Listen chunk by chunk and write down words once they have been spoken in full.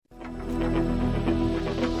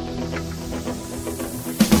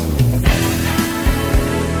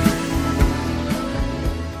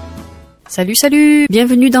Salut,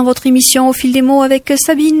 bienvenue dans votre émission Au fil des mots avec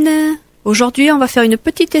Sabine. Aujourd'hui, on va faire une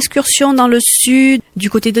petite excursion dans le sud, du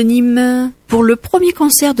côté de Nîmes, pour le premier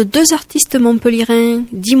concert de deux artistes montpelliérains,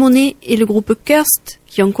 Dimonet et le groupe Kirst,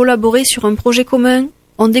 qui ont collaboré sur un projet commun.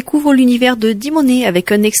 On découvre l'univers de Dimonet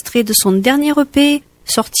avec un extrait de son dernier EP,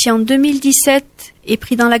 sorti en 2017 et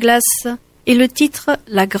pris dans la glace, et le titre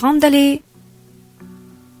La Grande Allée.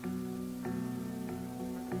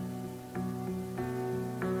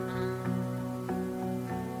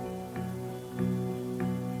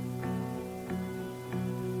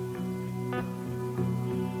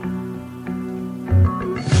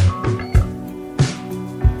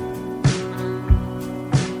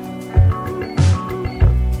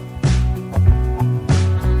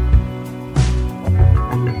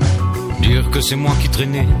 Dire que c'est moi qui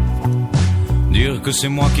traînais, dire que c'est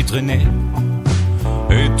moi qui traînais,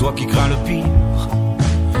 et toi qui crains le pire,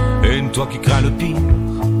 et toi qui crains le pire.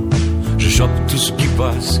 Je chope tout ce qui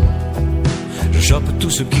passe, je chope tout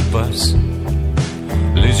ce qui passe.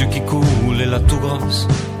 Les yeux qui coulent et la toux grasse,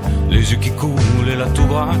 les yeux qui coulent et la toux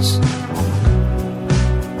grasse.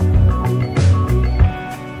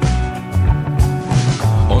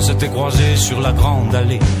 On s'était croisés sur la grande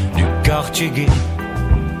allée du quartier gay.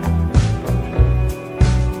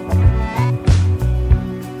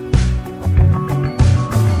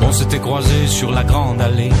 On s'était croisés sur la grande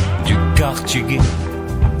allée du quartier gay.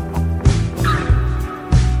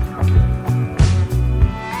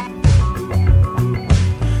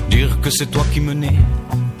 Dire que c'est toi qui menais,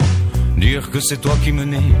 dire que c'est toi qui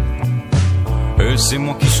menais, et c'est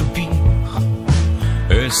moi qui soupire,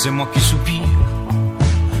 et c'est moi qui soupire.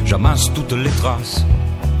 J'amasse toutes les traces,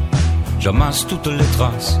 j'amasse toutes les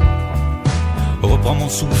traces. Reprends mon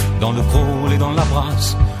souffle dans le crawl et dans la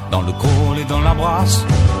brasse, dans le crawl et dans la brasse.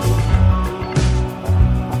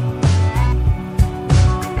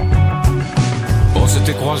 On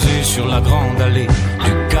s'était croisés sur la grande allée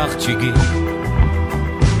du quartier gay.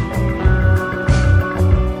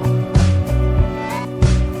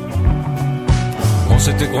 On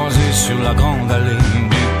s'était croisés sur la grande allée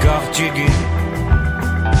du quartier gay.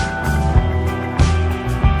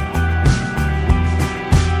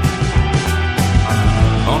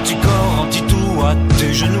 Anticorps, anti-tout à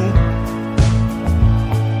tes genoux.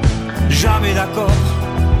 Jamais d'accord.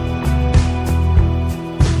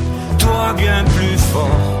 Toi bien plus fort.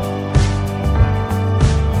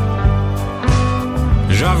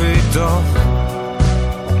 J'avais tort.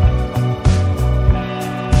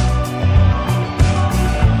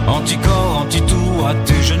 Anticorps, anti-tout à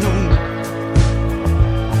tes genoux.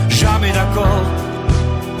 Jamais d'accord.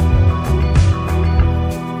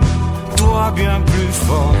 Toi bien plus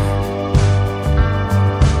fort.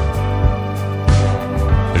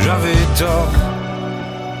 J'avais tort.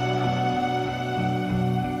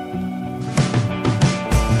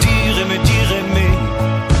 Dire aimer,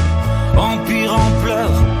 empire en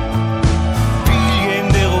pleurs, pilier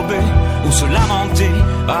dérobé, ou se lamenter,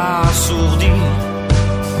 assourdi.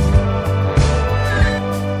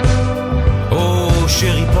 Oh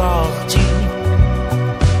chérie parti.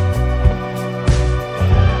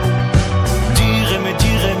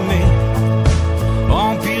 Dire aimer,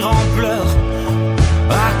 empire en pleurs,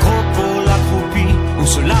 accropo l'accroupi, ou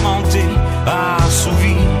se lamenter,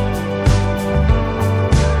 assouvi.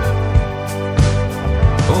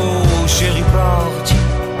 Oh chérie parti.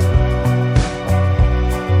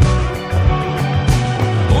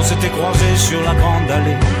 On s'était croisés sur la grande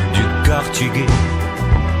allée du quartier gay.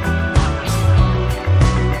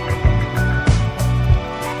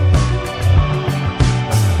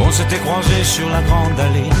 On s'était croisés sur la grande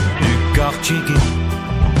allée du quartier gay.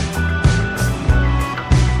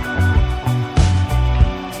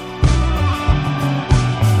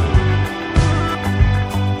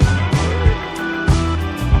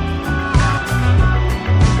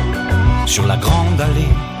 Sur la grande allée.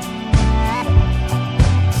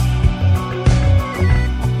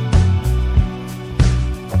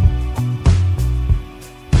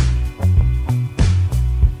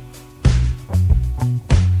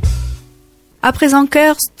 À présent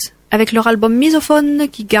Kirst, avec leur album Misophone,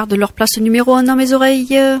 qui garde leur place numéro 1 dans mes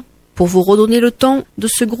oreilles. Pour vous redonner le ton de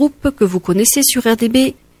ce groupe que vous connaissez sur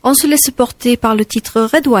RDB, on se laisse porter par le titre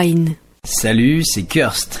Red Wine. Salut, c'est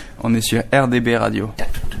Kirst. On est sur RDB Radio.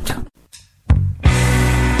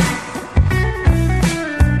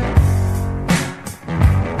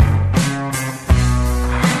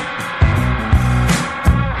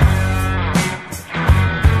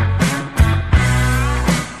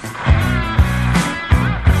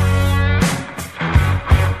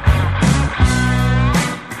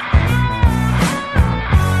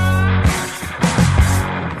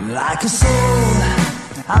 Like a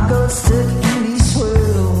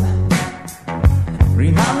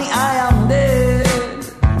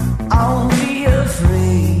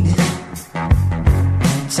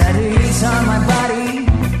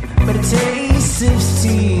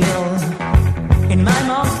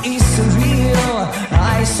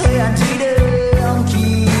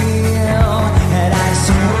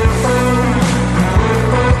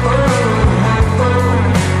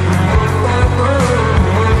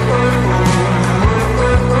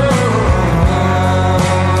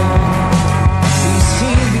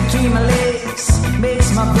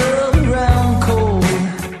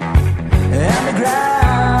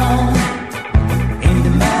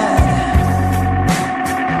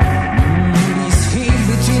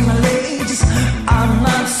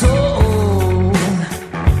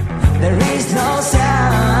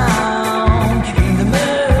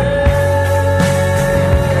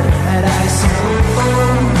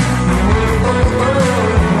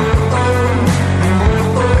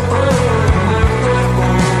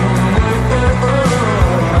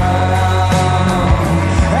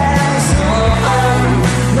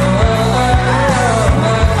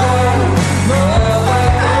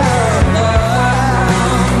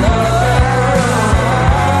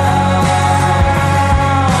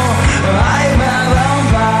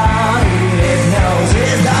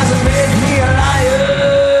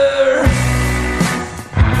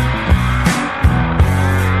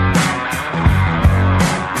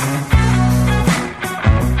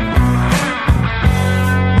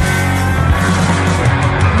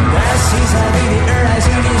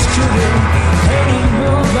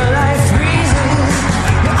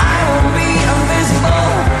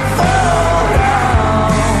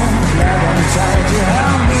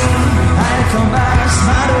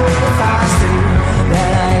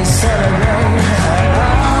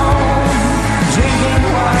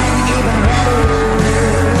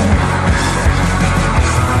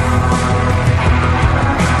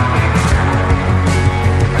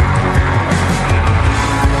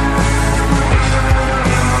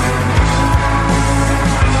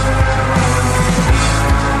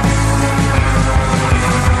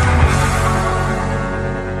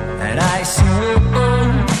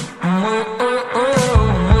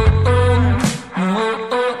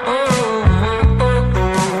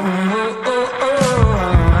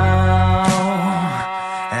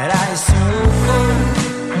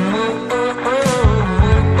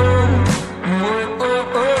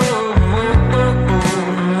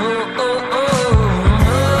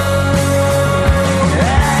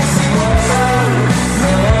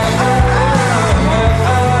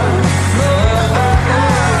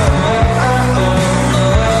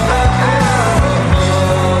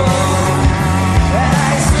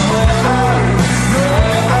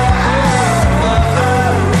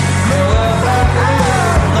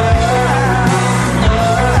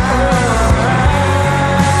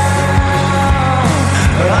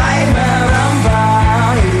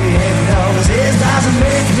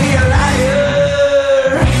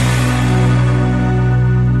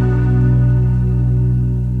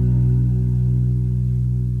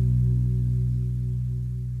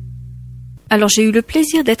Alors j'ai eu le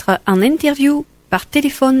plaisir d'être en interview par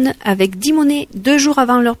téléphone avec Dimonet 2 jours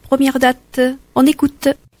avant leur première date. On écoute.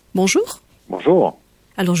 Bonjour. Bonjour.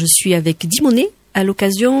 Alors je suis avec Dimonet à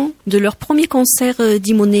l'occasion de leur premier concert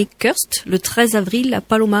Dimonet Kirst le 13 avril à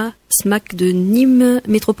Paloma SMAC de Nîmes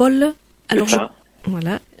Métropole. Alors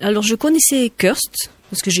je connaissais Kirst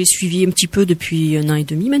parce que j'ai suivi un petit peu depuis 1 an et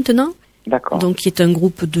demi maintenant. D'accord. Donc qui est un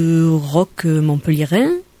groupe de rock montpelliérain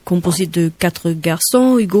composé de 4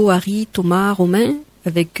 garçons, Hugo, Harry, Thomas, Romain,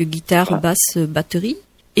 avec guitare, basse, batterie.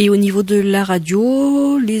 Et au niveau de la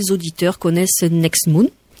radio, les auditeurs connaissent Next Moon,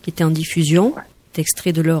 qui était en diffusion. C'est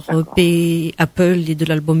extrait de leur EP Apple et de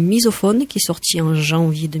l'album Misophone, qui est sorti en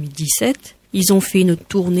janvier 2017. Ils ont fait une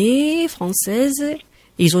tournée française et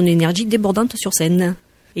ils ont une énergie débordante sur scène.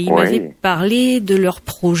 Et ils m'avaient parlé de leur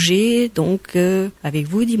projet, donc avec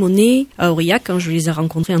vous, Dimonet, à Aurillac, quand je les ai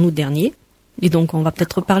rencontrés en août dernier. Et donc, on va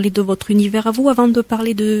peut-être parler de votre univers à vous avant de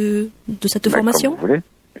parler de cette formation. Comme vous voulez.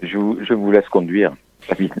 Je vous laisse conduire.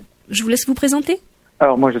 Je vous laisse vous présenter.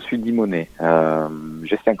 Alors, moi, je suis Dimonet.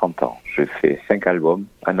 J'ai 50 ans. Je fais 5 albums.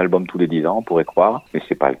 Un album tous les 10 ans, on pourrait croire, mais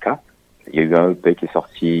c'est pas le cas. Il y a eu un EP qui est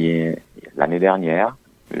sorti l'année dernière.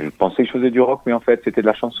 Je pensais que je faisais du rock, mais en fait, c'était de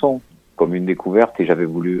la chanson, comme une découverte. Et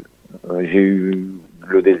j'ai eu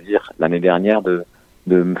le désir l'année dernière de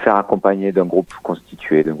me faire accompagner d'un groupe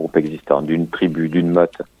constitué, d'un groupe existant, d'une tribu, d'une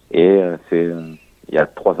meute. Et c'est il y a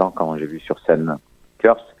 3 ans, quand j'ai vu sur scène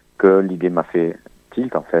Curse, que l'idée m'a fait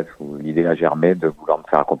tilt, en fait, où l'idée a germé de vouloir me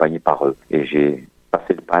faire accompagner par eux. Et j'ai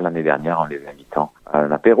passé le pas l'année dernière en les invitant à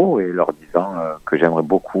un apéro et leur disant que j'aimerais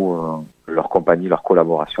beaucoup leur compagnie, leur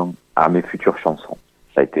collaboration à mes futures chansons.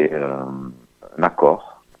 Ça a été un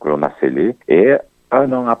accord que l'on a scellé. Et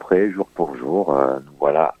 1 an après, jour pour jour, nous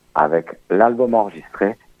voilà avec l'album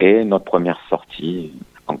enregistré et notre première sortie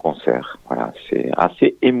en concert. Voilà, c'est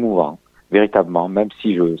assez émouvant, véritablement, même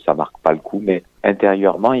si ça marque pas le coup, mais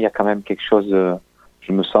intérieurement, il y a quand même quelque chose,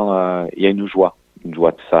 je me sens, il y a une joie de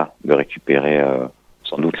ça, de récupérer,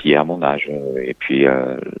 sans doute lié à mon âge, et puis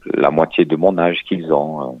la moitié de mon âge qu'ils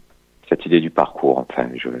ont, cette idée du parcours. Enfin,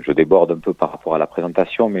 je déborde un peu par rapport à la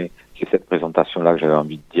présentation, mais c'est cette présentation-là que j'avais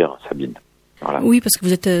envie de dire, Sabine. Voilà. Oui, parce que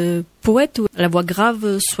vous êtes poète, la voix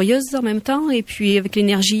grave, soyeuse en même temps, et puis avec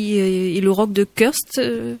l'énergie et le rock de Kirst,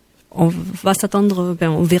 on va s'attendre,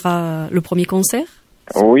 on verra le premier concert.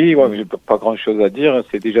 Oui, j'ai pas grand-chose à dire.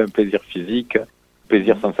 C'est déjà un plaisir physique,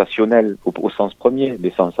 plaisir sensationnel au sens premier,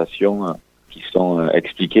 des sensations qui sont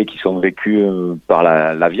expliquées, qui sont vécues par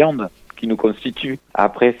la viande qui nous constitue.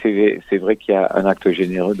 Après, c'est vrai qu'il y a un acte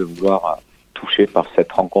généreux de vouloir toucher par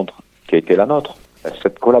cette rencontre qui a été la nôtre,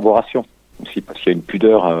 cette collaboration. Aussi parce qu'il y a une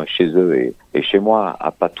pudeur chez eux et chez moi à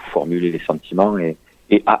pas tout formuler les sentiments et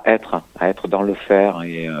à être dans le faire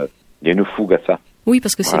et il y a une fougue à ça. Oui,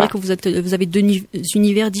 parce que c'est vrai que vous avez 2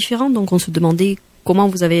 univers différents, donc on se demandait comment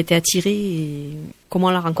vous avez été attirés et comment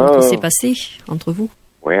la rencontre s'est passée entre vous.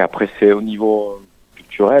 Oui, après c'est au niveau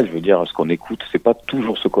culturel, je veux dire, ce qu'on écoute, c'est pas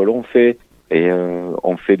toujours ce que l'on fait et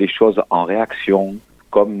on fait des choses en réaction,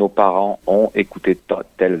 comme nos parents ont écouté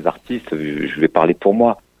tels artistes. Je vais parler pour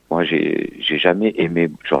moi. Moi, j'ai jamais aimé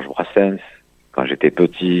Georges Brassens. Quand j'étais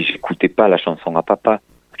petit, j'écoutais pas la chanson à papa.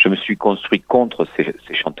 Je me suis construit contre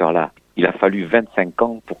ces chanteurs-là. Il a fallu 25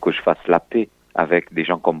 ans pour que je fasse la paix avec des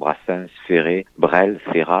gens comme Brassens, Ferré, Brel,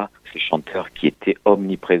 Serra, ces chanteurs qui étaient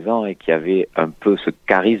omniprésents et qui avaient un peu ce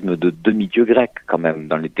charisme de demi-dieu grec, quand même,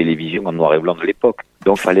 dans les télévisions en noir et blanc de l'époque.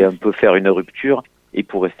 Donc, il fallait un peu faire une rupture. Et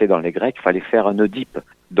pour rester dans les Grecs, il fallait faire un Oedipe.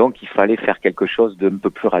 Donc, il fallait faire quelque chose d'un peu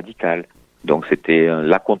plus radical. Donc c'était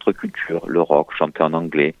la contre-culture, le rock, chanter en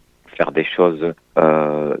anglais, faire des choses,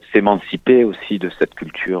 s'émanciper aussi de cette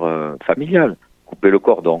culture familiale, couper le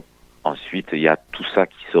cordon. Ensuite, il y a tout ça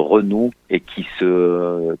qui se renoue et qui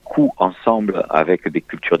se coud ensemble avec des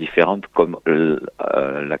cultures différentes, comme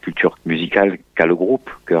la culture musicale qu'a le groupe,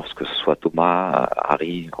 que ce soit Thomas,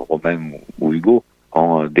 Harry, Romain ou Hugo,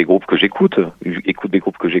 des groupes que j'écoute,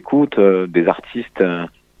 des artistes,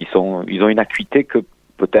 ils ont une acuité que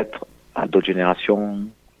peut-être à d'autres générations,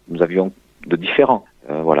 nous avions de différents.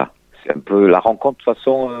 Voilà. C'est un peu la rencontre. De toute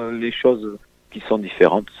façon, les choses qui sont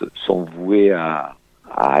différentes sont vouées à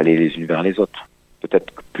aller les unes vers les autres.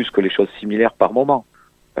 Peut-être plus que les choses similaires par moment.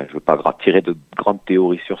 Je ne veux pas tirer de grandes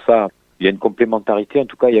théories sur ça. Il y a une complémentarité. En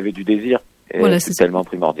tout cas, il y a du désir. Et voilà, c'est tellement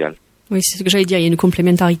primordial. Oui, c'est ce que j'allais dire. Il y a une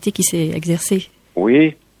complémentarité qui s'est exercée.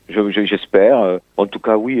 Oui, j'espère. En tout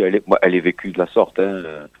cas, oui, elle est vécue de la sorte. Hein.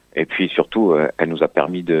 Et puis surtout, elle nous a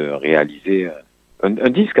permis de réaliser un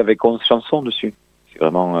disque avec 11 chansons dessus. C'est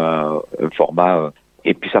vraiment un format...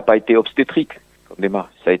 et puis ça n'a pas été obstétrique comme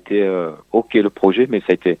démarche. Ça a été OK le projet, mais ça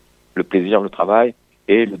a été le plaisir, le travail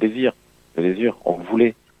et le désir. Le désir, on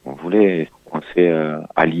voulait On s'est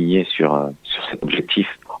aligné sur cet objectif.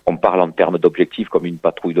 On parle en termes d'objectifs comme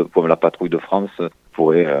comme la patrouille de France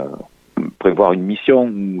pourrait prévoir une mission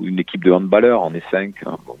ou une équipe de handballeurs. On est 5.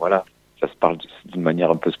 Hein. Bon, voilà, ça se parle d'une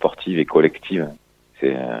manière un peu sportive et collective.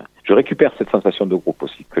 Je récupère cette sensation de groupe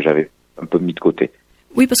aussi que j'avais un peu mis de côté.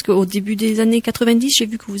 Oui, parce qu'au début des années 90, j'ai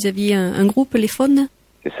vu que vous aviez un groupe, les Faunes.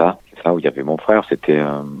 C'est ça, où il y avait mon frère. C'était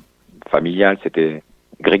familial, c'était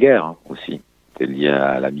grégaire aussi. C'était lié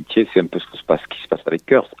à l'amitié. C'est un peu ce qui se passe avec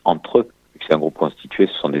Curse entre eux. C'est un groupe constitué,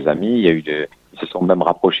 ce sont des amis. Ils se sont même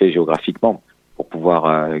rapprochés géographiquement pour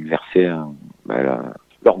pouvoir exercer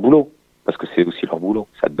leur boulot, parce que c'est aussi leur boulot.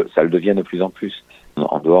 Ça le devient de plus en plus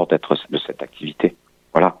en dehors de cette activité.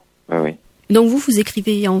 Voilà. Oui. Donc vous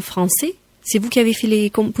écrivez en français. C'est vous qui avez fait les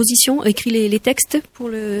compositions, écrit les textes pour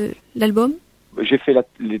l'album? J'ai fait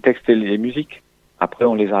les textes et les musiques. Après,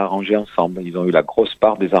 on les a arrangés ensemble. Ils ont eu la grosse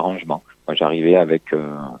part des arrangements. Moi, j'arrivais avec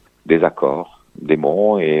des accords, des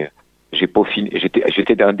mots, et j'ai peaufiné.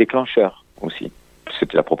 J'étais un déclencheur aussi.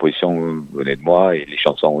 C'était la proposition venait de moi et les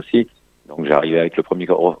chansons aussi. Donc, j'arrivais avec le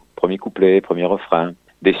premier couplet, premier refrain,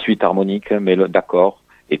 des suites harmoniques, mais d'accords.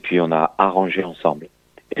 Et puis, on a arrangé ensemble.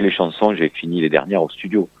 Et les chansons, j'ai fini les dernières au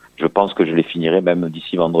studio. Je pense que je les finirai même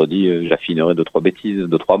d'ici vendredi. J'affinerai 2-3 bêtises,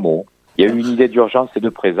 2-3 mots. Il y a eu une idée d'urgence et de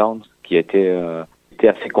présence qui était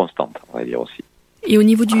assez constante, on va dire aussi. Et au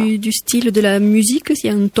niveau du style de la musique, il y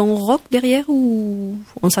a un ton rock derrière ou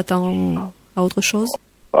on s'attend à autre chose?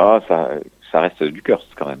 Ça reste du Curse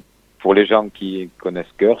quand même. Pour les gens qui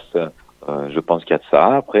connaissent Curse, je pense qu'il y a de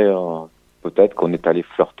ça. Après, peut-être qu'on est allé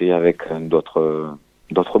flirter avec d'autres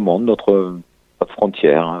mondes, d'autres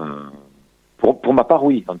frontières. Pour ma part,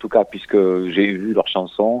 oui, en tout cas, puisque j'ai vu leurs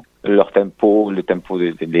chansons, leur tempo, le tempo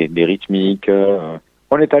des rythmiques.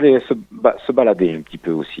 On est allé se balader un petit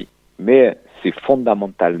peu aussi. Mais c'est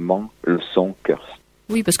fondamentalement le son Curse.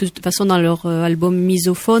 Oui, parce que de toute façon, dans leur album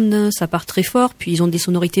Misophone, ça part très fort, puis ils ont des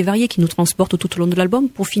sonorités variées qui nous transportent tout au long de l'album,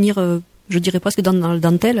 pour finir, je dirais presque dans le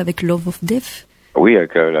dentelle, avec Love of Death. Oui,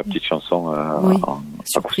 avec la petite chanson en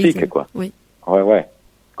acoustique, quoi. Oui. Ouais,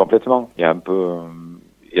 complètement. Il y a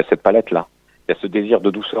il y a cette palette-là. Il y a ce désir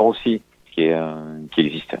de douceur aussi qui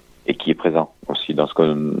existe et qui est présent aussi dans ce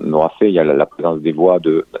qu'on aura fait. Il y a la présence des voix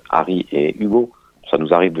de Harry et Hugo. Ça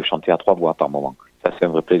nous arrive de chanter à 3 voix par moment. Ça, c'est un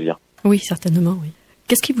vrai plaisir. Oui, certainement, oui.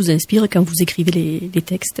 Qu'est-ce qui vous inspire quand vous écrivez les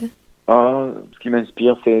textes? Ce qui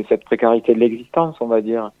m'inspire, c'est cette précarité de l'existence, on va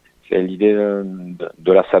dire. C'est l'idée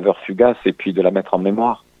de la saveur fugace et puis de la mettre en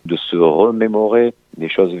mémoire, de se remémorer des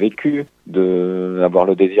choses vécues, d'avoir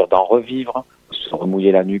le désir d'en revivre, se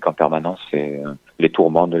remouiller la nuque en permanence. C'est les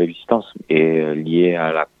tourments de l'existence et liés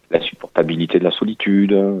à la supportabilité de la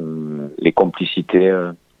solitude, les complicités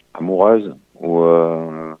amoureuses ou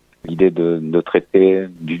l'idée de traiter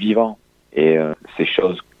du vivant et ces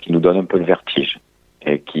choses qui nous donnent un peu le vertige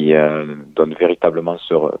et qui donnent véritablement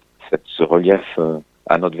ce relief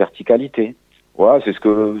à notre verticalité. Ouais, c'est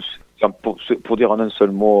pour dire en un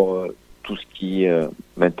seul mot tout ce qui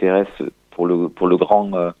m'intéresse pour le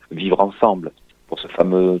grand vivre ensemble, pour ce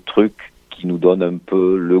fameux truc qui nous donne un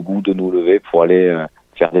peu le goût de nous lever pour aller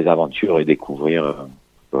faire des aventures et découvrir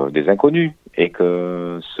des inconnus et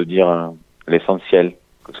que se dire l'essentiel,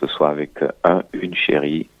 que ce soit avec une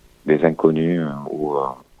chérie, des inconnus ou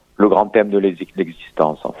le grand thème de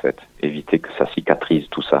l'existence en fait. Éviter que ça cicatrise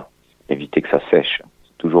tout ça, éviter que ça sèche.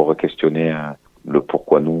 Toujours questionner le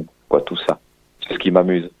pourquoi nous, pourquoi tout ça. C'est ce qui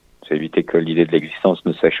m'amuse, c'est éviter que l'idée de l'existence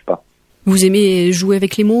ne sèche pas. Vous aimez jouer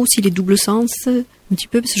avec les mots aussi, les doubles sens, un petit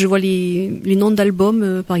peu, parce que je vois les noms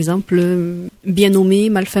d'albums, par exemple, bien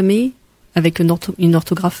nommé, malfamé, avec une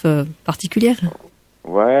orthographe particulière.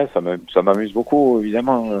 Ouais, ça m'amuse beaucoup,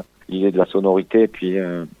 évidemment. L'idée de la sonorité, puis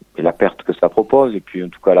et la perte que ça propose, et puis en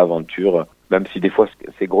tout cas l'aventure, même si des fois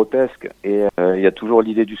c'est grotesque. Et il y a toujours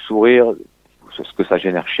l'idée du sourire, ce que ça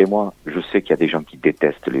génère chez moi. Je sais qu'il y a des gens qui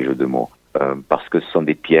détestent les jeux de mots, parce que ce sont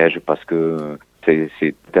des pièges, parce que c'est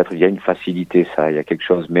peut-être il y a une facilité, il y a quelque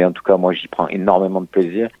chose. Mais en tout cas, moi, j'y prends énormément de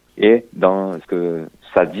plaisir. Et dans ce que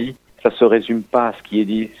ça dit, ça se résume pas à ce qui est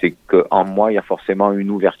dit. C'est que en moi, il y a forcément une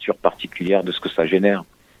ouverture particulière de ce que ça génère.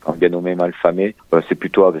 Quand bien nommé, mal famé, c'est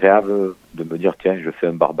plutôt agréable de me dire tiens, je fais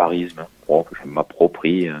un barbarisme, je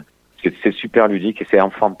m'approprie. Parce que c'est super ludique et c'est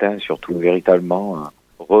enfantin surtout, véritablement.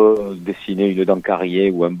 Redessiner une dent carriée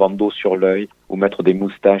ou un bandeau sur l'œil ou mettre des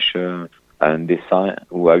moustaches à un dessin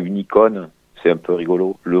ou à une icône, c'est un peu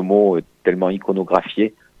rigolo. Le mot est tellement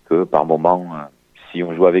iconographié que par moment, si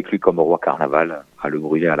on joue avec lui comme au roi carnaval, à le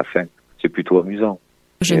brûler à la fin, c'est plutôt amusant.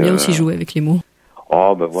 J'aime bien aussi jouer avec les mots.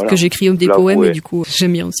 Oh, ben voilà. Parce que j'écris des poèmes et du coup,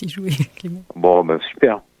 j'aime bien aussi jouer avec les mots. Bon, ben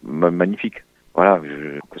super, magnifique. Voilà,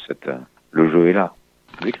 le jeu est là.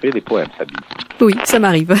 Vous écrivez des poèmes, Sabine. Oui, ça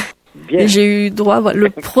m'arrive. Bien. Et j'ai eu droit à le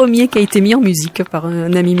premier qui a été mis en musique par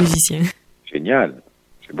un ami musicien. Génial.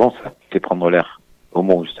 C'est bon ça. C'est prendre l'air au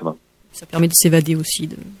monde justement. Ça permet de s'évader aussi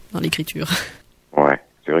dans l'écriture. Ouais.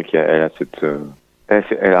 C'est vrai qu'elle a cette.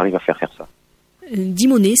 Elle arrive à faire ça.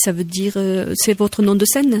 Dimoné, ça veut dire. C'est votre nom de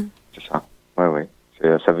scène? C'est ça. Ouais.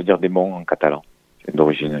 Ça veut dire démon en catalan. Je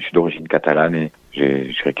suis d'origine catalane et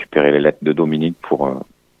j'ai récupéré les lettres de Dominique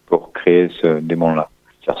pour créer ce démon-là,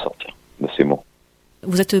 faire sortir de ces mots.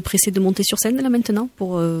 Vous êtes pressé de monter sur scène là maintenant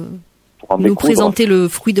pour en nous présenter le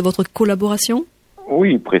fruit de votre collaboration?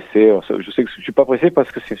 Oui, pressé. Je sais que je suis pas pressé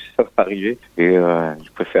parce que ça va arriver et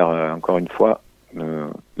je préfère encore une fois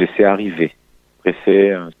laisser arriver.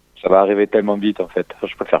 Pressé, ça va arriver tellement vite en fait.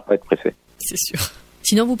 Je préfère pas être pressé. C'est sûr.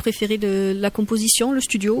 Sinon, vous préférez la composition, le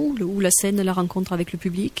studio, ou la scène, la rencontre avec le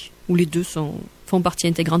public, ou les deux font partie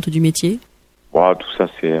intégrante du métier? Tout ça,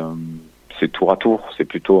 c'est tour à tour. C'est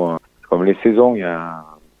plutôt comme les saisons.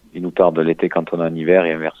 Il nous tarde l'été quand on est en hiver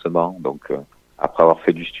et inversement. Donc, après avoir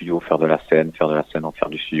fait du studio, faire de la scène, en faire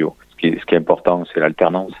du studio. Ce qui est important, c'est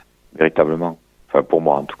l'alternance, véritablement. Enfin, pour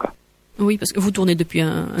moi, en tout cas. Oui, parce que vous tournez depuis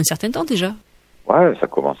un certain temps déjà. Ouais, ça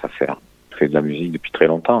commence à faire. Je fais de la musique depuis très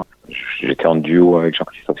longtemps. J'étais en duo avec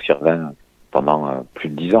Jean-Christophe Sirvin pendant plus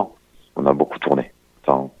de 10 ans. On a beaucoup tourné.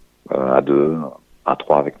 À 2, à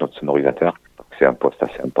 3 avec notre sonorisateur. C'est un poste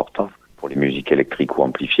assez important pour les musiques électriques ou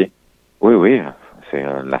amplifiées. Oui, c'est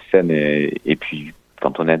la scène et puis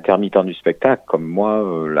quand on est intermittent du spectacle, comme moi,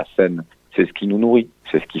 la scène, c'est ce qui nous nourrit.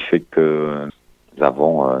 C'est ce qui fait que nous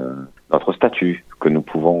avons notre statut, que nous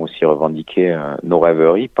pouvons aussi revendiquer nos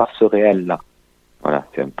rêveries par ce réel-là. Voilà,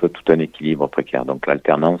 c'est un peu tout un équilibre précaire. Donc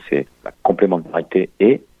l'alternance et la complémentarité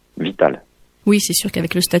est vitale. Oui, c'est sûr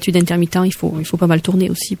qu'avec le statut d'intermittent, il faut pas mal tourner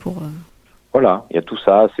aussi pour... Voilà, il y a tout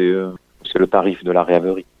ça, c'est le tarif de la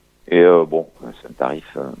rêverie. Et c'est un tarif,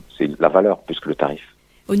 c'est la valeur plus que le tarif.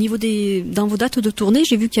 Au niveau dans vos dates de tournée,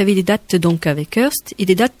 j'ai vu qu'il y avait des dates donc avec Hearst et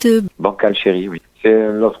des dates... Bancal Chéri, oui.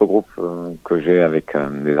 C'est l'autre groupe que j'ai avec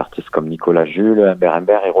des artistes comme Nicolas Jules,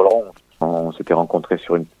 Humbert et Roland. On s'était rencontrés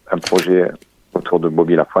sur un projet autour de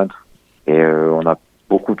Bobby Lapointe et on a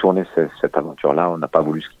beaucoup tourné cette aventure-là. On n'a pas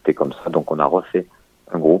voulu se quitter comme ça, donc on a refait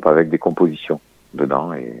un groupe avec des compositions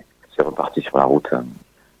dedans et c'est reparti sur la route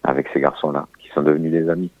avec ces garçons-là qui sont devenus des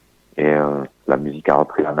amis. Et la musique a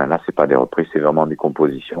repris la main. Là, c'est pas des reprises, c'est vraiment des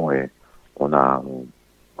compositions et on a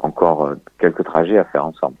encore quelques trajets à faire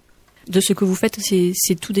ensemble. De ce que vous faites,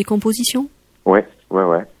 c'est tout des compositions? Ouais.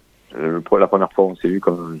 La première fois où on s'est vu,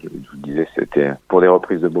 comme je vous disais, c'était pour des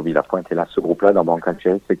reprises de Bobby Lapointe. Et là, ce groupe-là, dans Bancal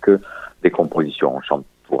Chéri, c'est que des compositions. On chante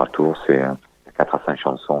tour à tour. C'est 4 à 5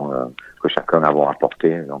 chansons que chacun a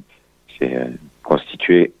apporté. Donc, c'est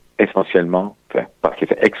constitué essentiellement,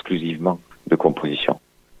 exclusivement de compositions,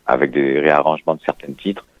 avec des réarrangements de certains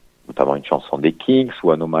titres, notamment une chanson des Kings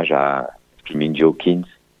ou un hommage à Screaming Joe Kings.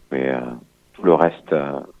 Mais tout le reste,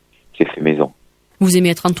 c'est fait maison. Vous aimez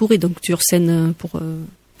être entouré, donc, sur scène pour...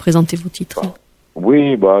 présenter vos titres.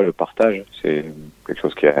 Oui, le partage, c'est quelque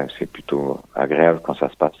chose c'est plutôt agréable quand ça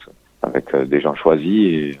se passe avec des gens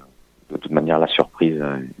choisis et de toute manière la surprise.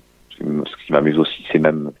 Ce qui m'amuse aussi, c'est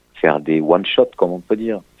même faire des one-shots, comme on peut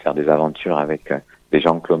dire, faire des aventures avec des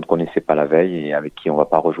gens que l'on ne connaissait pas la veille et avec qui on va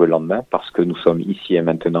pas rejouer le lendemain parce que nous sommes ici et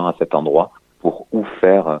maintenant à cet endroit pour ou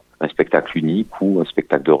faire un spectacle unique ou un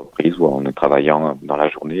spectacle de reprise où on est travaillant dans la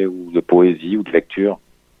journée ou de poésie ou de lecture.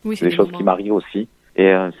 Oui, c'est des choses qui m'arrivent aussi. Et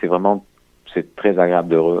c'est très agréable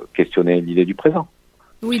de questionner l'idée du présent.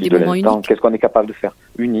 Oui, des moments uniques. Qu'est-ce qu'on est capable de faire?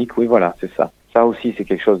 Unique, oui, voilà, c'est ça. Ça aussi, c'est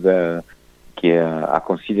quelque chose qui est à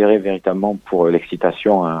considérer véritablement pour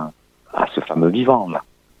l'excitation à ce fameux vivant-là.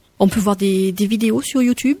 On peut voir des vidéos sur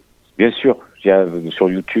YouTube? Bien sûr. Sur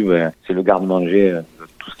YouTube, c'est le garde-manger,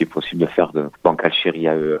 tout ce qui est possible de faire de Bancal Chéri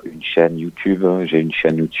a une chaîne YouTube. J'ai une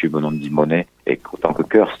chaîne YouTube au nom de Dimoné. Et autant que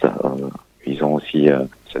Hearst, ils ont aussi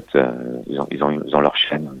ils ont leur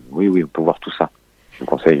chaîne. Oui, on peut voir tout ça. Je vous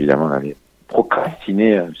conseille évidemment d'aller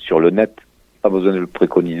procrastiner sur le net. Pas besoin de le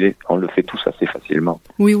préconiser. On le fait tous assez facilement.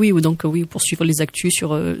 Oui, donc pour suivre les actus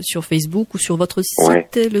sur Facebook ou sur votre site. Ouais,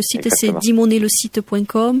 le site, c'est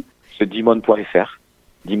dimonelesite.com. C'est dimone.fr.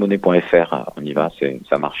 Dimoné.fr, on y va,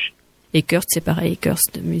 ça marche. Et Hearst, c'est pareil,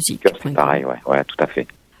 Hearst de musique. Hearst, c'est pareil, ouais, tout à fait.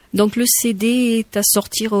 Donc le CD est à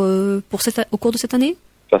sortir au cours de cette année?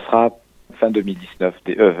 Ça sera fin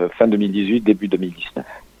 2018, début 2019.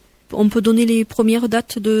 On peut donner les premières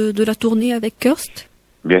dates de la tournée avec Hearst?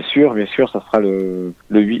 Bien sûr, ça sera le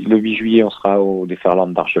 8 juillet, on sera au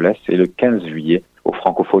Déferlante d'Argelès et le 15 juillet au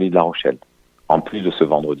Francofolie de La Rochelle. En plus de ce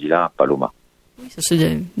vendredi-là à Paloma. Oui, ça c'est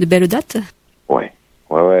de belles dates. Ouais,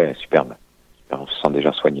 superbe. On se sent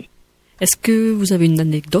déjà soigné. Est-ce que vous avez une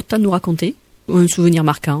anecdote à nous raconter? Ou un souvenir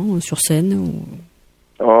marquant sur scène ou...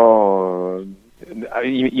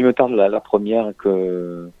 Il me tarde la première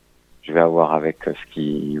que je vais avoir avec ce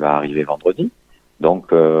qui va arriver vendredi.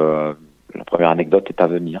 Donc, la première anecdote est à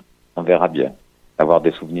venir. On verra bien. Avoir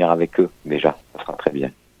des souvenirs avec eux, déjà, ça sera très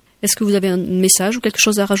bien. Est-ce que vous avez un message ou quelque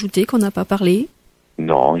chose à rajouter qu'on n'a pas parlé?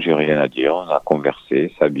 Non, j'ai rien à dire. On a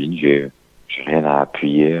conversé. Sabine, j'ai rien à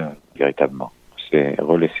appuyer, véritablement. C'est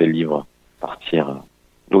relaisser le livre partir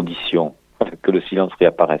l'audition, que le silence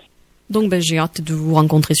réapparaisse. Donc, j'ai hâte de vous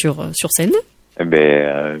rencontrer sur scène.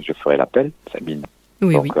 Je ferai l'appel, Sabine.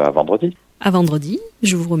 Oui, donc, à vendredi. À vendredi,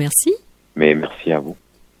 je vous remercie. Mais merci à vous.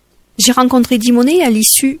 J'ai rencontré Dimonet à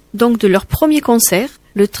l'issue donc de leur premier concert,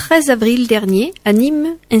 le 13 avril dernier, à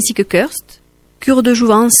Nîmes, ainsi que Kirst. Cure de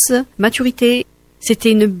jouvence, maturité,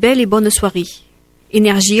 c'était une belle et bonne soirée.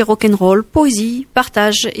 Énergie, rock'n'roll, poésie,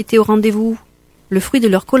 partage étaient au rendez-vous. Le fruit de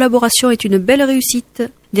leur collaboration est une belle réussite.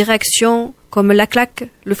 Des réactions comme la claque,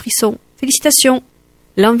 le frisson. Félicitations.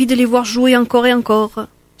 L'envie de les voir jouer encore et encore.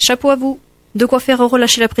 Chapeau à vous. De quoi faire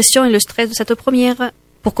relâcher la pression et le stress de cette première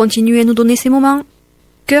pour continuer à nous donner ces moments.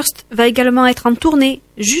 Kirst va également être en tournée,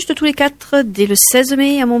 juste tous les 4, dès le 16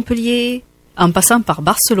 mai à Montpellier, en passant par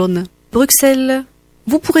Barcelone, Bruxelles.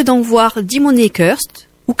 Vous pourrez donc voir Dimonet et Kirst,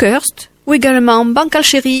 ou également Bancal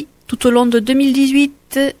Chéri, tout au long de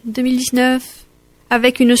 2018-2019,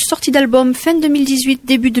 avec une sortie d'album fin 2018,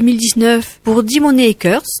 début 2019 pour Dimonet et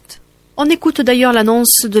Kirst. On écoute d'ailleurs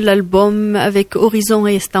l'annonce de l'album avec Horizon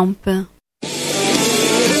et Estampe.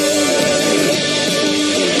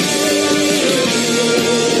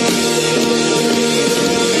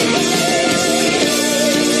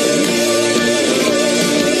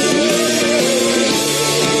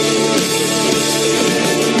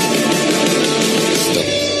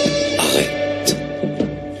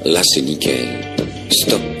 Là c'est nickel.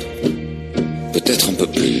 Stop. Peut-être un peu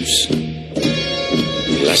plus.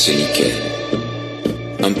 Là c'est nickel.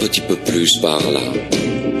 Un petit peu plus par là.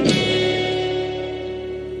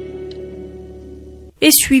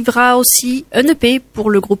 Et suivra aussi un EP pour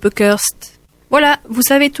le groupe Kirst. Voilà, vous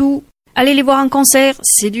savez tout. Allez les voir en concert,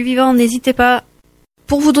 c'est du vivant, n'hésitez pas.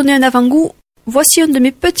 Pour vous donner un avant-goût, voici un de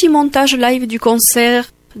mes petits montages live du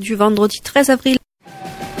concert du vendredi 13 avril.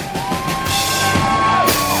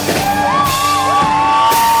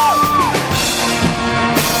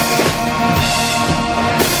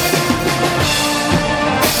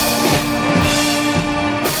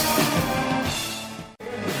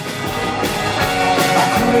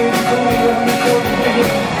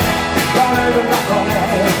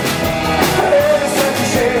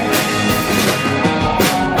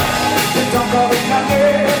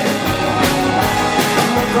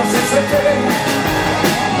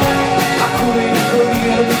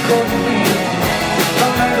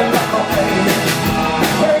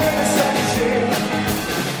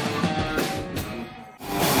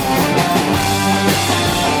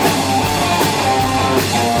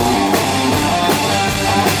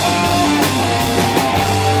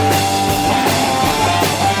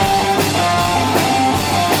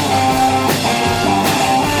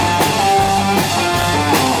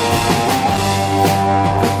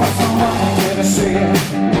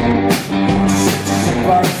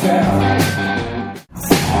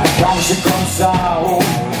 C'est comme ça, oh,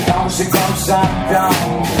 quand c'est comme ça, down.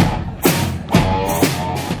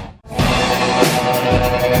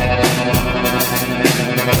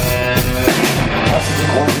 Moi j'étais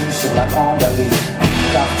croisé sur la grande allée du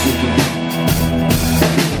quartier.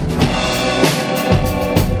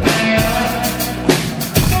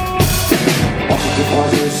 Moi j'étais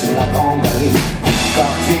croisé sur la grande allée du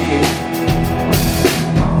quartier.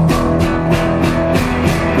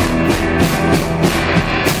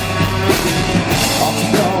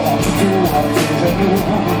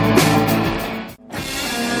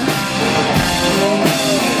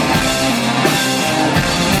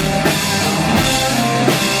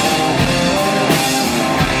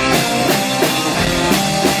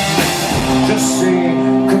 Je sais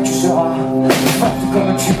que tu seras forte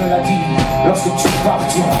comme tu me l'as dit lorsque tu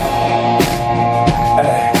partiras.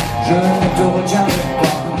 Je ne te retiendrai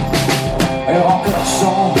pas. Et encore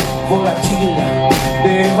sont volatiles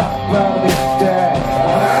des vapeurs d'éther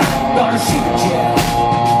dans le cimetière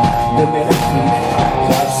de mes répliques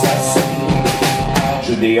assassines.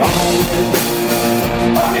 Je déambule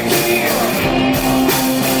en équilibre,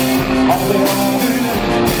 en préambule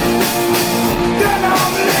d'un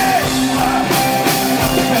anglais.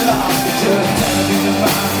 Mais là, je t'aime d'une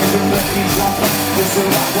main et je me dis enfin que c'est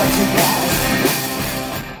la quoi tu penses.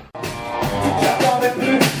 Tu t'attendais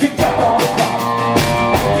plus, tu t'attendais pas.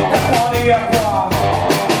 Tu t'attendais à quoi?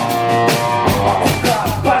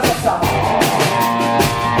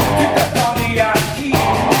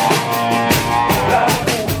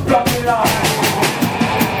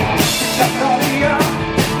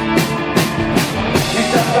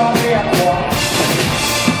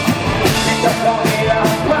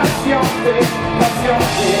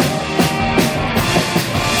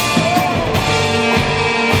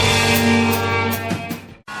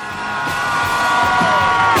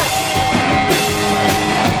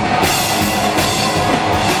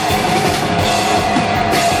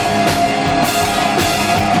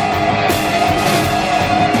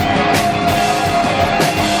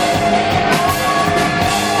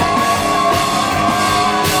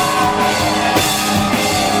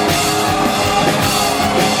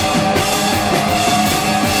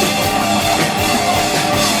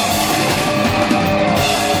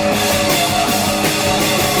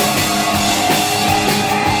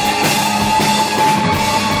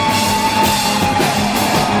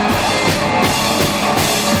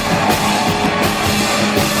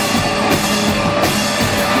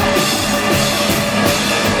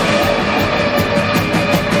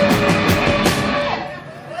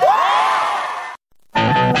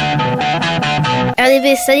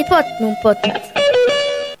 rêver, ça les potes, mon pote.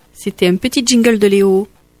 C'était un petit jingle de Léo.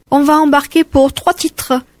 On va embarquer pour 3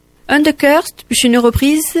 titres. Un de Kirst, puis une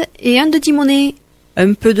reprise, et un de Dimonet.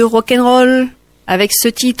 Un peu de rock'n'roll, avec ce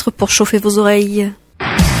titre pour chauffer vos oreilles.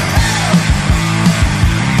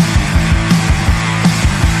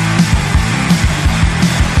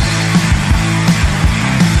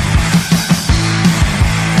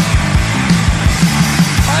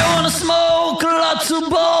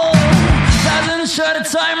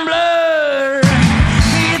 Time blur,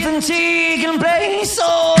 Ethan T can play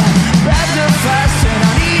so better faster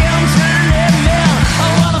on the internet now. I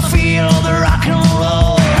wanna feel the rock and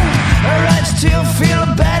roll, right to feel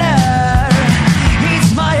better.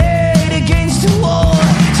 It's my head against the wall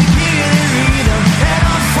to get the rhythm and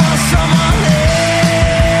not for someone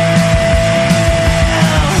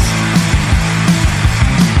else.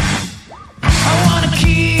 I wanna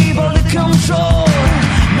keep all the control,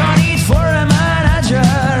 no need for a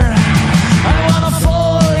I wanna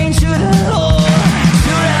fall into the Lord,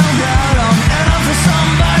 to down, down, and up for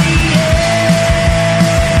somebody else.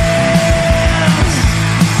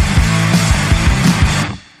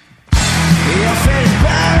 You feel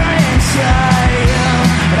better inside,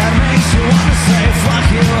 that makes you wanna say fuck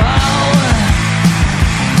you all.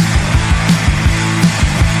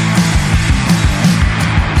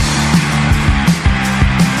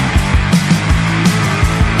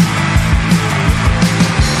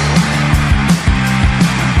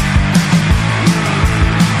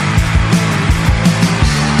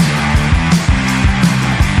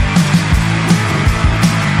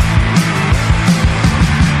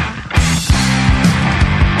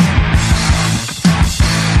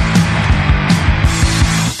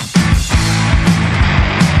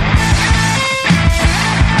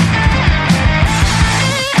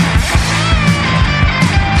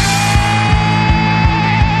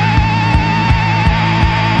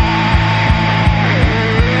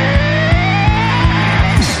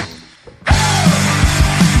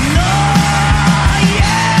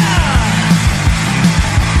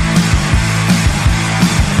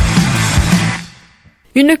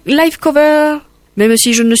 Une live cover, même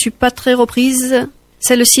si je ne suis pas très reprise.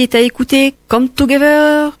 Celle-ci est à écouter, Come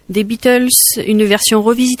Together, des Beatles, une version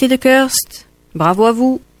revisitée de Kirst. Bravo à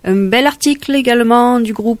vous. Un bel article également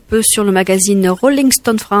du groupe sur le magazine Rolling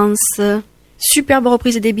Stone France. Superbe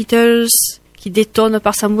reprise des Beatles, qui détonne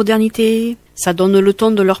par sa modernité. Ça donne le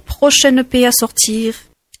ton de leur prochaine EP à sortir.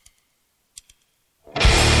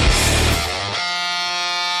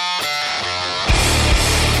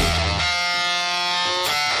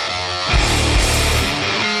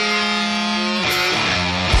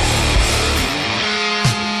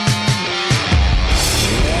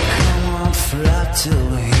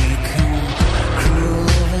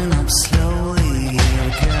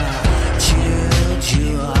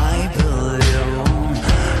 I believe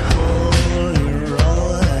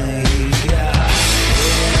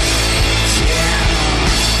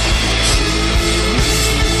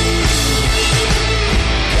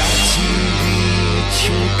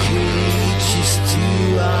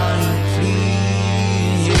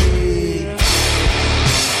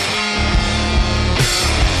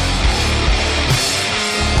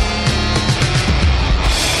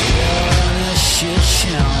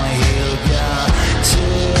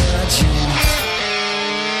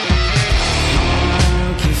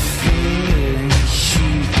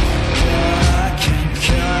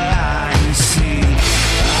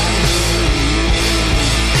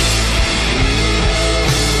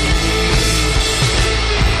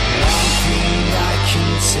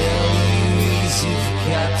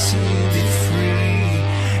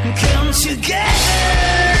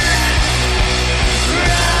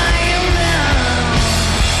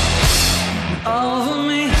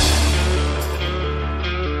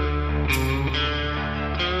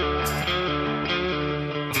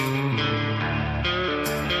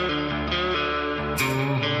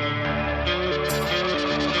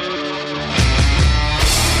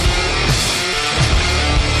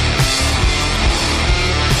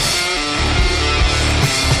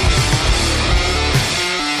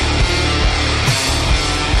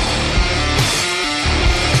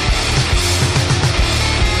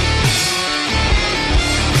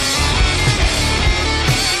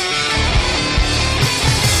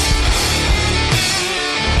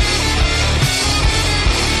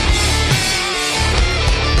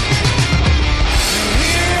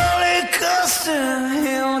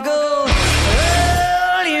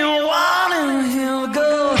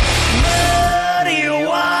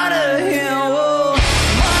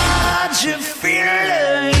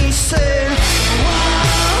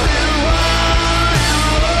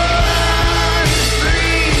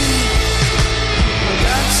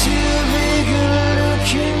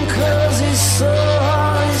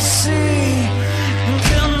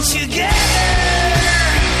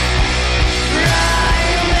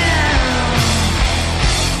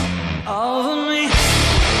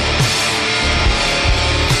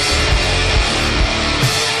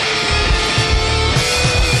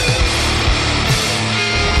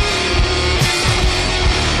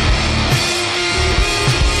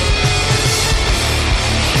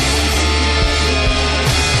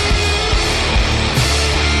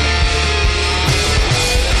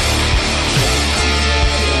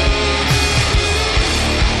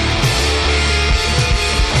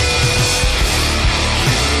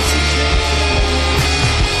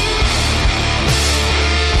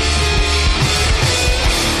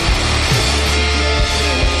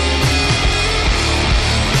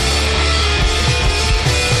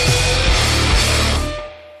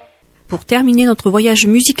Pour terminer notre voyage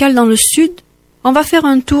musical dans le sud, on va faire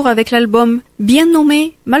un tour avec l'album bien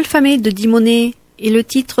nommé Malfamé de Dimonet et le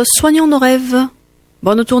titre Soignons nos rêves.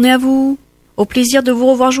 Bonne tournée à vous. Au plaisir de vous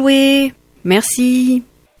revoir jouer. Merci.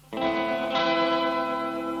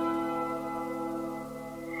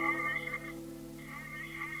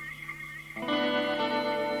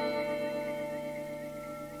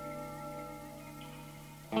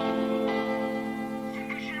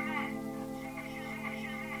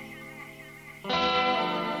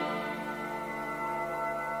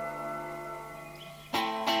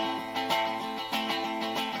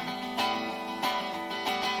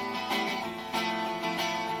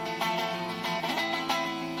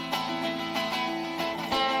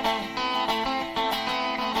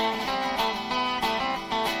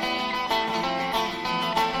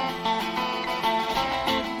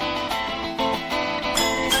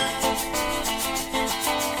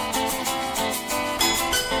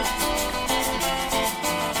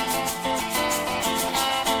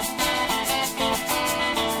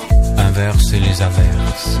 Inverser les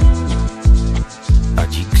averses,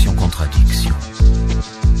 addiction, contradiction,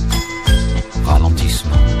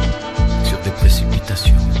 ralentissement sur des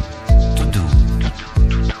précipitations, tout doux,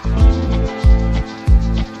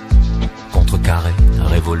 contrecarré,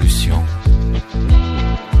 révolution,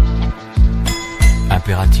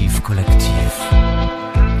 impératif collectif,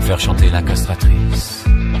 faire chanter la castratrice,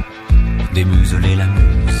 démuseler la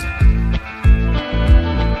muse,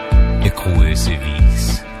 écrouer ses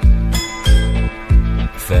vices,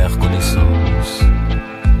 faire connaissance,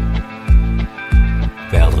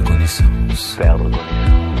 perdre connaissance, perdre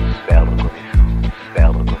connaissance, perdre connaissance,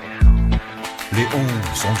 perdre connaissance. Les ondes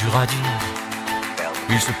sont durs à dire,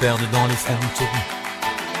 ils se perdent dans les frontaux,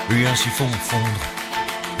 et ainsi font fondre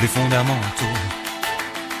les fondamentaux.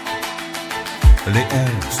 Les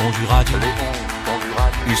ondes sont durs à dire,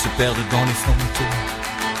 ils se perdent dans les frontaux,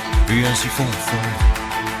 et ainsi font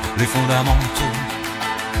fondre les fondamentaux.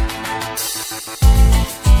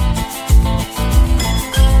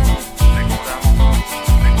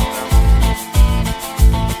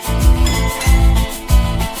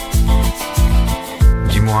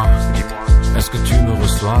 Est-ce que tu me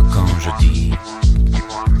reçois quand je dis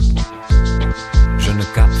je ne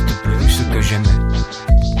capte plus ce que j'aimais?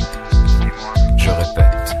 Je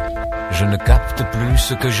répète, je ne capte plus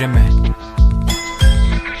ce que j'aimais.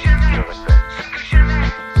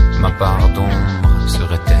 Ma part d'ombre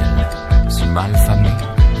serait-elle si mal famée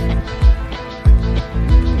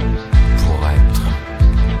pour être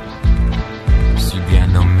si bien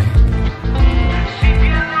nommée?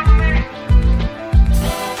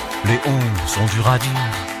 Les ondes sont durs à dire,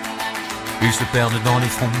 ils se perdent dans les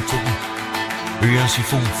frontaux, et ainsi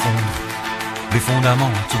font fondre les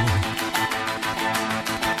fondamentaux.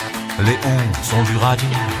 Les ondes sont durs à dire,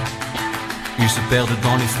 ils se perdent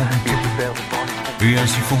dans les frontaux, et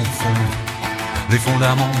ainsi font fondre les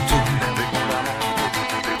fondamentaux.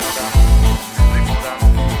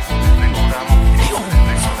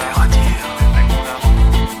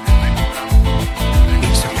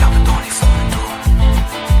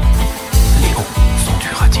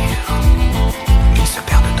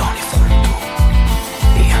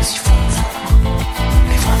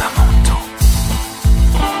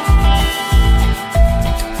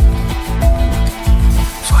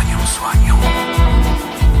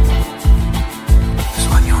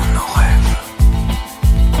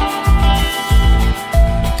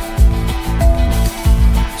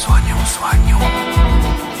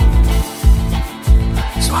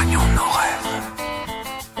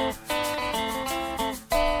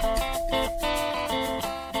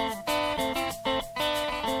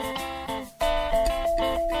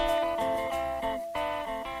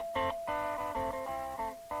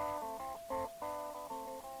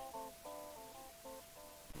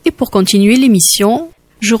 Et pour continuer l'émission,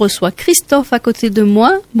 je reçois Christophe à côté de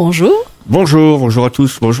moi. Bonjour. Bonjour à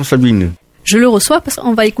tous. Bonjour Sabine. Je le reçois parce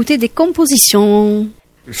qu'on va écouter des compositions.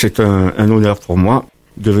 C'est un honneur pour moi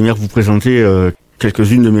de venir vous présenter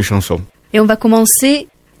quelques-unes de mes chansons. Et on va commencer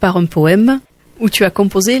par un poème où tu as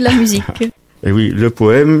composé la musique. Et oui, le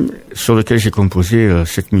poème sur lequel j'ai composé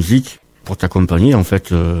cette musique pour t'accompagner, en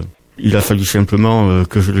fait, il a fallu simplement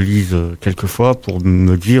que je le lise quelques fois pour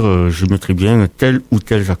me dire je mettrai bien tel ou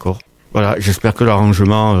tel accord. Voilà, j'espère que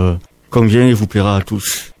l'arrangement convient et vous plaira à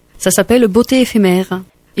tous. Ça s'appelle Beauté éphémère.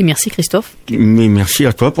 Et merci Christophe. Mais merci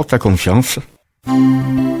à toi pour ta confiance.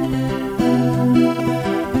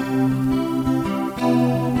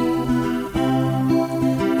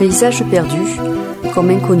 Paysage perdu, comme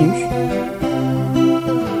inconnu.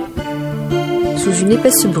 Sous une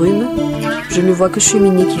épaisse brume, je ne vois que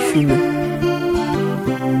cheminée qui fume.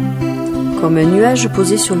 Comme un nuage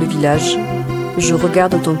posé sur le village, je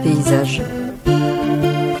regarde ton paysage.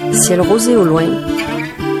 Ciel rosé au loin,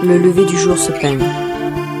 le lever du jour se peint.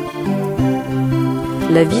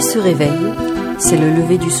 La vie se réveille, c'est le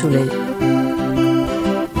lever du soleil.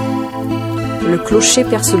 Le clocher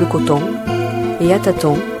perce le coton, et à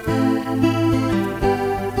tâtons,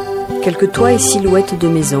 quelques toits et silhouettes de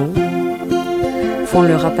maisons font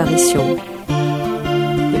leur apparition.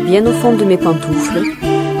 Et bien au fond de mes pantoufles,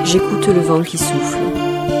 j'écoute le vent qui souffle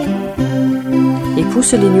et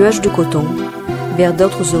pousse les nuages de coton vers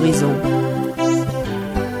d'autres horizons.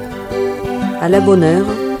 À la bonne heure,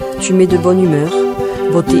 tu mets de bonne humeur,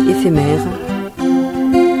 beauté éphémère,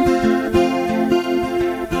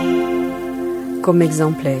 comme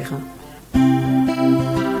exemplaire.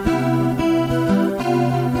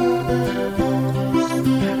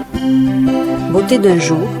 Beauté d'un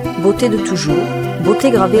jour, beauté de toujours, beauté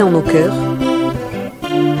gravée en nos cœurs.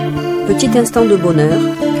 Petit instant de bonheur,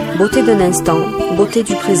 beauté d'un instant, beauté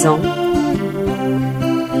du présent.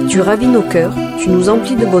 Tu ravis nos cœurs, tu nous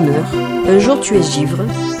emplis de bonheur. Un jour tu es givre,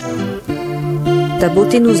 ta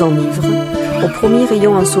beauté nous enivre. Au premier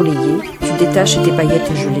rayon ensoleillé, tu détaches tes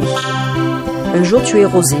paillettes gelées. Un jour tu es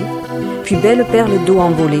rosée, puis belle perle d'eau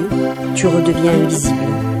envolée, tu redeviens invisible.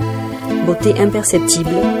 Beauté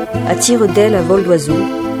imperceptible, attire d'elle à vol d'oiseau,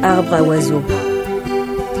 arbre à oiseau.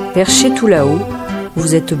 Perché tout là-haut,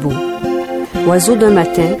 vous êtes beau. Oiseau d'un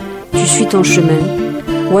matin, tu suis ton chemin.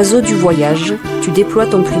 Oiseau du voyage, tu déploies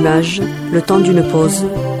ton plumage, le temps d'une pause,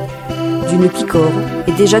 d'une picore,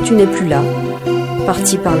 et déjà tu n'es plus là,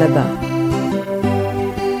 parti par là-bas.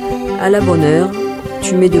 À la bonne heure,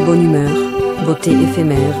 tu mets de bonne humeur, beauté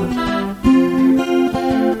éphémère.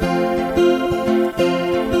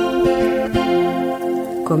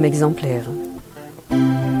 Comme exemplaire.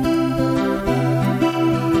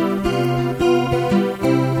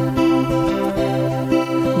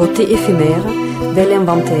 Beauté éphémère, bel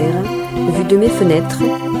inventaire, vue de mes fenêtres.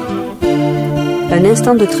 Un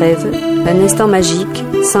instant de trêve, un instant magique,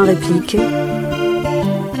 sans réplique,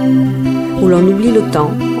 où l'on oublie le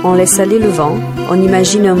temps, on laisse aller le vent, on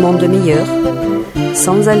imagine un monde meilleur,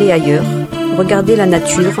 sans aller ailleurs, regarder la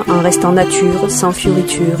nature en restant nature, sans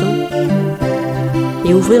fioriture.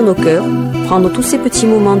 Et ouvrir nos cœurs, prendre tous ces petits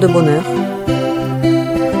moments de bonheur.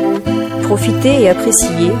 Profiter et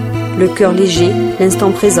apprécier, le cœur léger,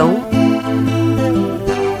 l'instant présent.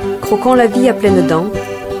 Croquons la vie à pleines dents.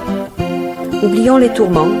 Oublions les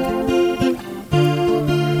tourments.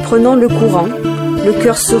 Prenons le courant, le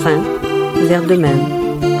cœur serein, vers demain.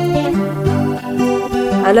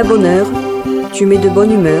 À la bonne heure, tu mets de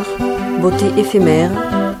bonne humeur, beauté éphémère.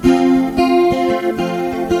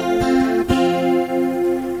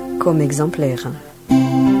 Comme exemplaire.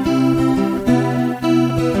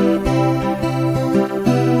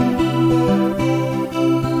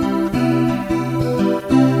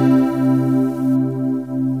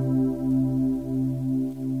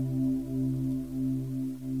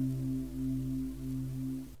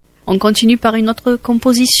 On continue par une autre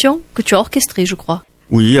composition que tu as orchestrée, je crois.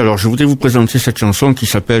 Oui, alors je voudrais vous présenter cette chanson qui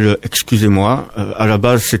s'appelle « Excusez-moi ». À la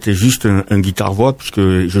base, c'était juste un guitare-voix, puisque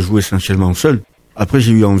je jouais essentiellement seul. Après,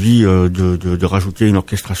 j'ai eu envie de rajouter une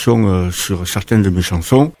orchestration sur certaines de mes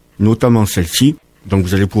chansons, notamment celle-ci. Donc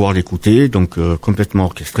vous allez pouvoir l'écouter, donc complètement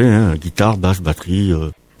orchestrée, hein, guitare, basse, batterie,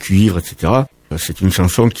 cuivre, etc. C'est une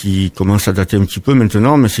chanson qui commence à dater un petit peu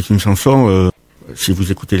maintenant, mais c'est une chanson, si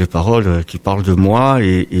vous écoutez les paroles, qui parle de moi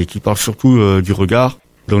et qui parle surtout du regard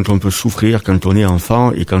dont on peut souffrir quand on est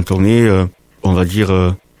enfant et quand on est, on va dire,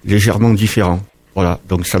 légèrement différent. Voilà,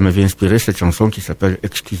 donc ça m'avait inspiré cette chanson qui s'appelle «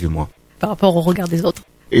 Excusez-moi ». Par rapport au regard des autres.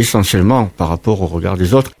 Essentiellement par rapport au regard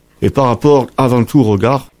des autres et par rapport avant tout au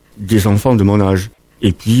regard des enfants de mon âge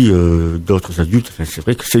et puis d'autres adultes. Enfin, c'est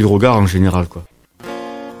vrai que c'est le regard en général, quoi.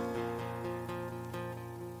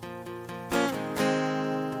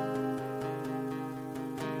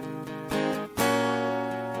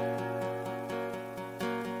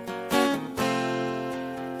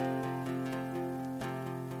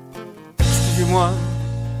 Excusez-moi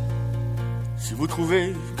si vous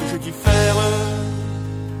trouvez que je diffère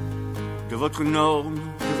de votre norme,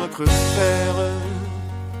 de votre sphère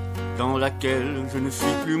dans laquelle je ne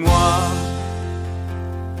suis plus moi.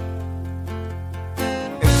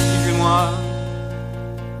 Excusez-moi,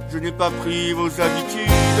 je n'ai pas pris vos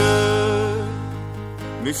habitudes,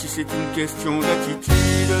 mais si c'est une question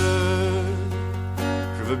d'attitude,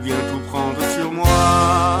 je veux bien tout prendre sur moi,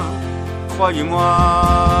 croyez-moi.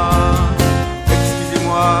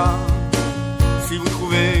 Excusez-moi si vous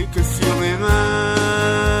trouvez que sur mes mains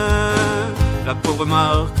la pauvre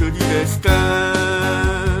marque du destin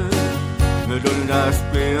me donne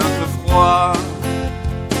l'aspect un peu froid.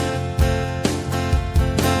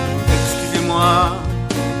 Excusez-moi,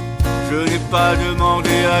 je n'ai pas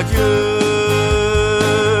demandé à Dieu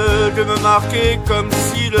de me marquer comme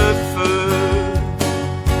si le feu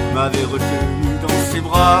m'avait retenu dans ses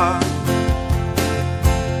bras.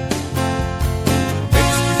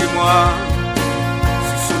 Excusez-moi,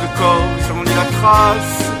 si sur le corps j'en ai la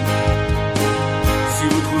trace, si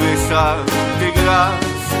vous trouvez ça dégueulasse,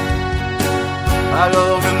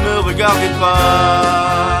 alors ne me regardez pas.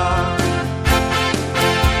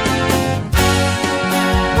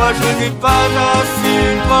 Moi je n'ai pas à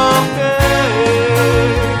supporter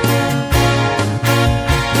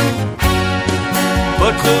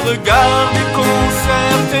votre regard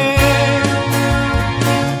déconcerté,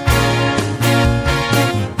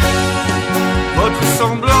 votre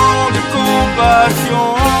semblant de compassion.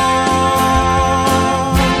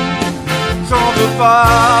 J'en veux pas.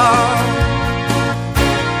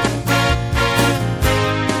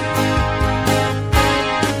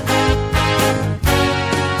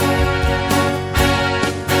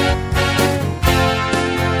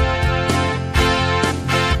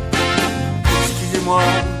 Excusez-moi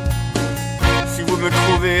si vous me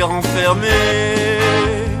trouvez renfermé,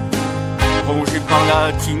 rongé par la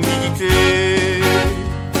timidité,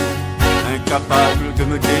 incapable de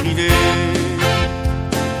me dérider.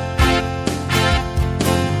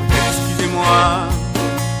 Excusez-moi,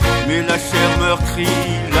 mais la chair meurtrie,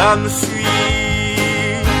 l'âme suit.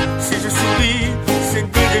 Si je souris, c'est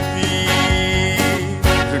du dépit.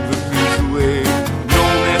 Je ne veux plus jouer, non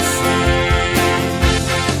merci.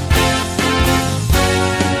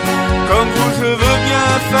 Comme vous, je veux bien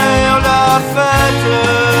faire la fête.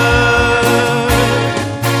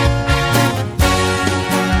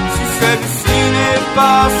 Si celle-ci n'est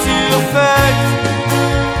pas surfaite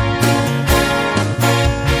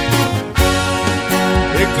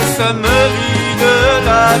et que ça me vide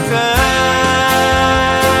la tête,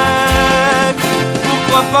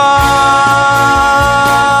 pourquoi pas?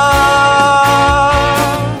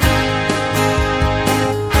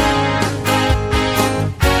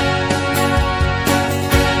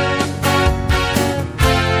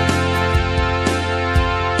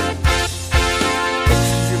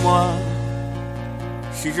 Excusez-moi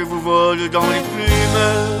si je vous vole dans les plumes,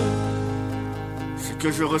 c'est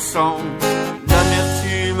que je ressens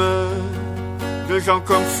l'amertume de gens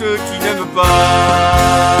comme ceux qui n'aiment pas.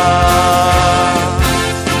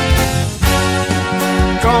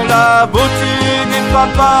 Quand la beauté n'est pas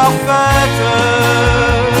parfaite,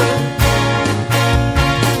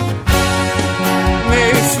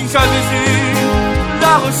 mais si j'avais eu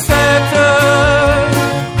la recette,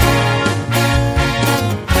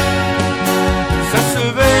 ça se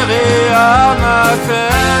verrait à ma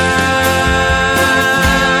tête.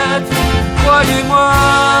 Croyez-moi.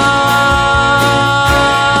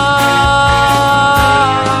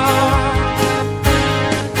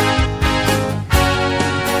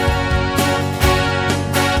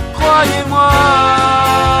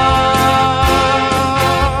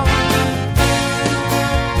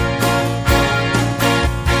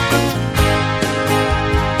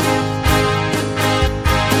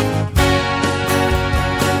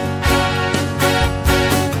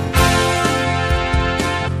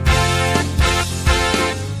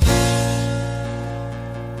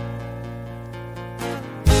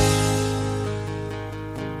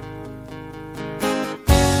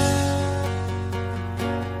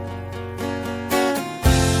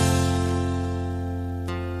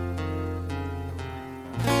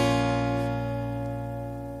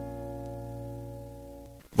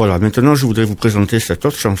 Voilà, maintenant je voudrais vous présenter cette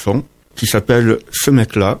autre chanson qui s'appelle « Ce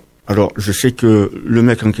mec-là ». Alors, je sais que le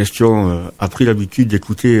mec en question a pris l'habitude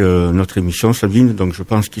d'écouter notre émission, Sabine, donc je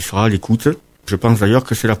pense qu'il sera à l'écoute. Je pense d'ailleurs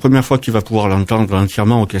que c'est la première fois qu'il va pouvoir l'entendre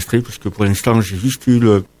entièrement orchestré, puisque pour l'instant j'ai juste eu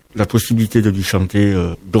la possibilité de lui chanter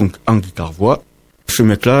donc en guitare-voix. Ce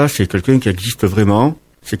mec-là, c'est quelqu'un qui existe vraiment,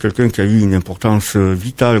 c'est quelqu'un qui a eu une importance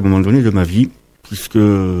vitale à un moment donné de ma vie, puisque...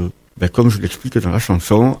 comme je l'explique dans la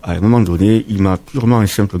chanson, à un moment donné, il m'a purement et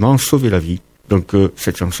simplement sauvé la vie. Donc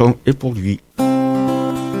cette chanson est pour lui.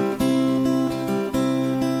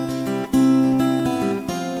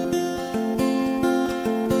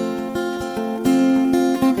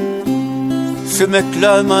 Ce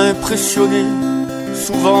mec-là m'a impressionné,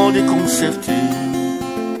 souvent déconcerté.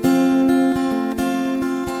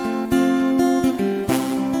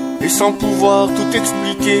 Et sans pouvoir tout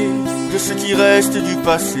expliquer de ce qui reste du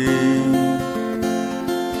passé.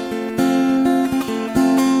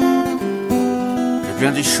 Il y a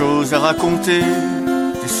bien des choses à raconter,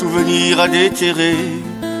 des souvenirs à déterrer.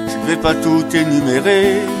 Je ne vais pas tout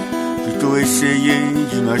énumérer, plutôt essayer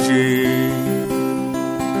d'imager.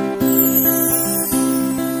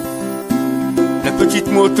 La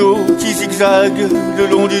petite moto qui zigzague le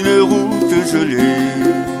long d'une route gelée.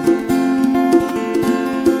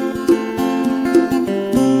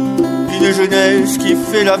 Une jeunesse qui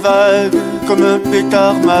fait la vague comme un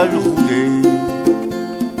pétard mal roulé.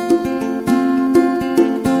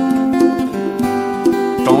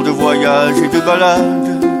 Tant de voyages et de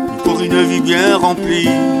balades pour une vie bien remplie.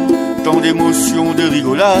 Tant d'émotions, de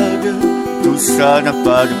rigolades, tout ça n'a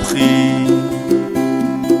pas de prix.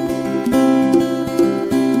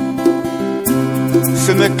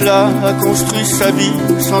 Ce mec-là a construit sa vie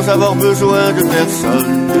sans avoir besoin de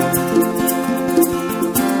personne.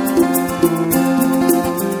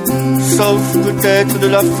 Sauf peut-être de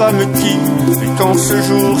la femme qui, quand ce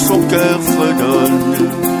jour son cœur fredonne.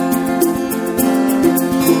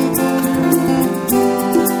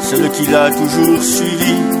 Celle qui l'a toujours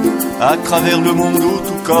suivi à travers le monde où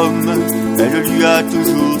tout comme elle lui a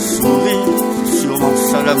toujours souri. C'est sûrement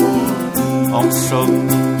ça l'amour, en somme.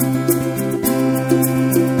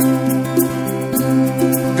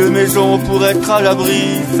 De maison pour être à l'abri,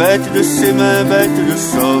 faite de ses mains bêtes de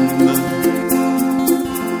somme.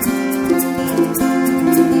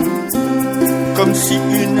 Comme si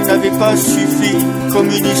une n'avait pas suffi, comme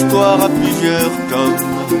une histoire à plusieurs tomes.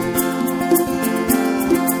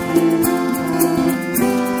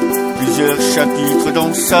 Plusieurs chapitres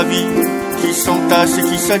dans sa vie qui s'entassent et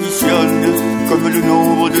qui s'additionnent, comme le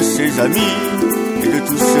nombre de ses amis et de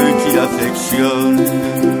tous ceux qui l'affectionnent.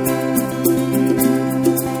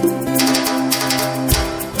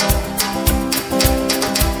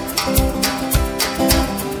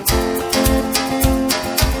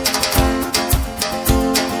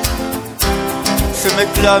 Ce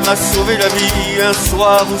mec-là m'a sauvé la vie un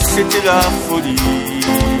soir où c'était la folie.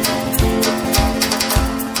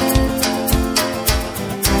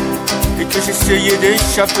 Et que j'essayais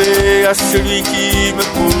d'échapper à celui qui me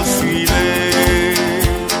poursuivait.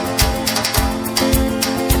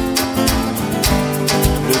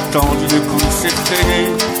 Le temps d'une course effrénée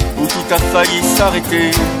où tout a failli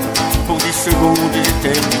s'arrêter pour 10 secondes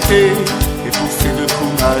d'éternité et pour ces 2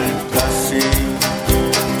 coups mal placés.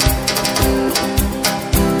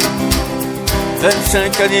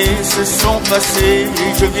 25 années se sont passées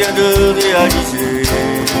et je viens de réaliser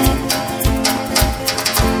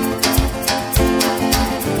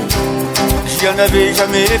j'y en avais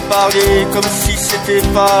jamais parlé comme si c'était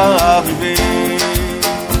pas arrivé.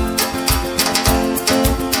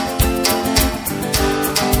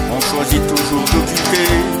 On choisit toujours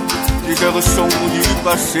d'occuper les heures sombres du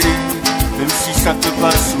passé, même si ça peut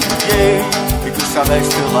pas s'oublier et que ça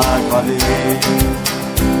restera gravé.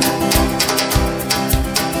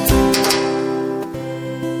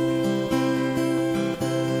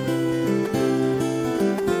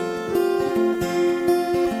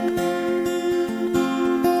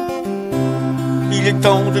 Il est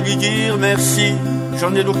temps de lui dire merci,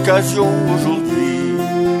 j'en ai l'occasion aujourd'hui.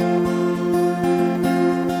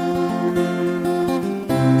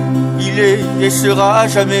 Il est et sera à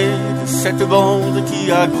jamais de cette bande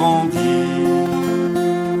qui a grandi.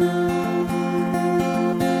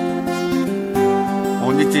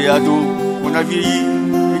 On était ados, on a vieilli,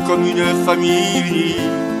 et comme une famille unie,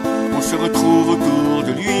 on se retrouve autour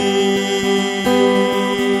de lui.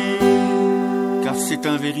 Car c'est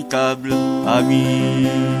un véritable ami.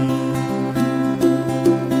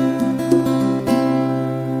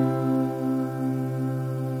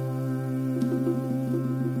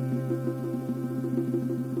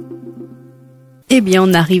 Eh bien,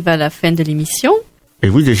 on arrive à la fin de l'émission. Et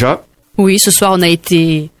oui, déjà. Oui, ce soir, on a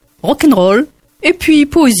été rock'n'roll, et puis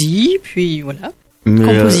poésie, puis voilà, Mais,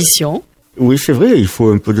 composition. Oui, c'est vrai, il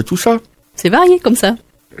faut un peu de tout ça. C'est varié comme ça.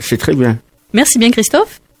 C'est très bien. Merci bien,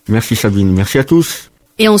 Christophe. Merci Sabine, merci à tous.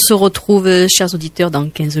 Et on se retrouve, chers auditeurs, dans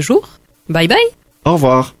 15 jours. Bye bye. Au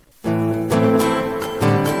revoir. Dans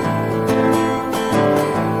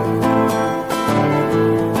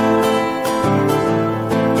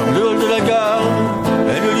le hall de la gare,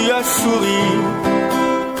 elle lui a souri.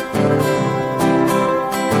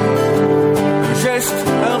 Un geste,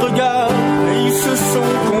 un regard, et ils se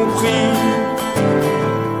sont compris.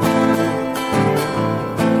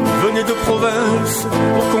 Il venait de province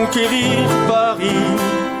pour conquérir Paris.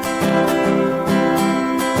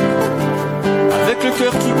 Avec le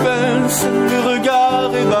cœur qui pince, le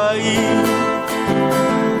regard ébahi.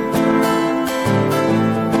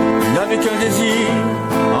 Il n'avait qu'un désir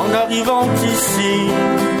en arrivant ici,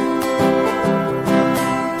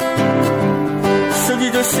 celui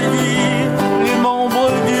de séduire les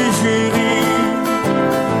membres du jury.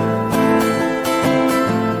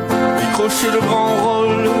 c'est le grand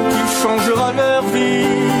rôle qui changera leur vie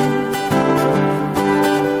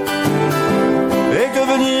et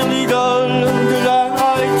devenir l'idole de la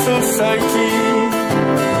high society.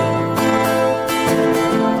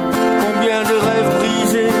 Combien de rêves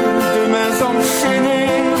brisés, de mains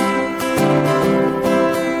enchaînées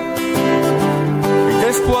et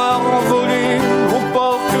d'espoir envolé aux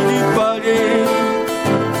portes du palais.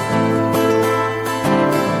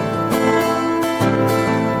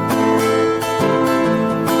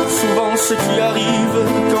 Souvent ce qui arrive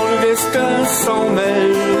quand le destin s'en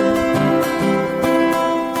mêle,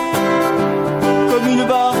 comme une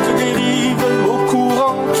barque dérive au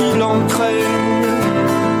courant qui l'entraîne,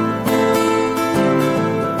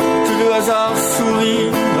 que le hasard sourit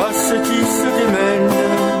à ceux qui se démènent,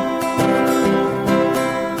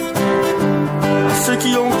 à ceux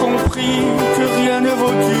qui ont compris que rien ne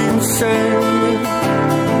vaut une scène.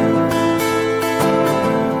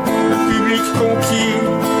 Le public conquis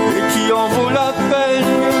et qui en vaut la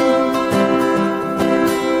peine,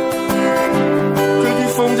 que du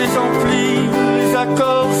fond des amplis les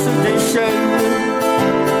accords se déchaînent.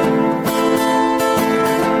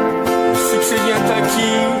 Le succès bien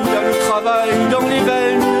acquis, il y a le travail dans les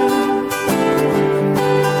veines.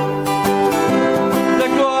 La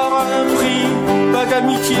gloire a un prix, pas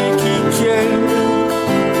d'amitié qui tienne.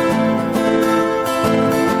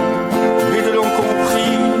 Mais de l'ont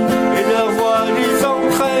compris et leur voix les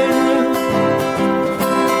entraîne.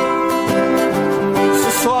 Ce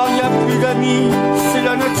soir il n'y a plus d'amis, c'est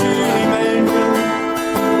la nature humaine.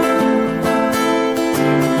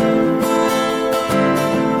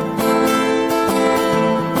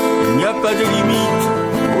 Il n'y a pas de limite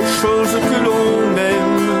aux choses que l'on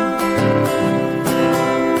aime.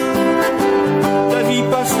 La vie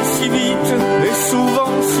passe si vite et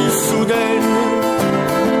souvent si soudaine.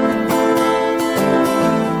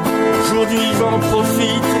 Aujourd'hui j'en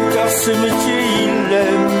profite car ce métier il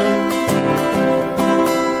l'aime.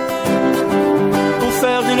 Pour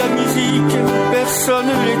faire de la musique, personne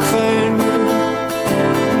ne les traîne.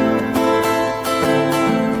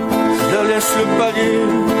 Je leur laisse le palais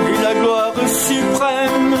et la gloire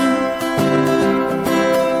suprême.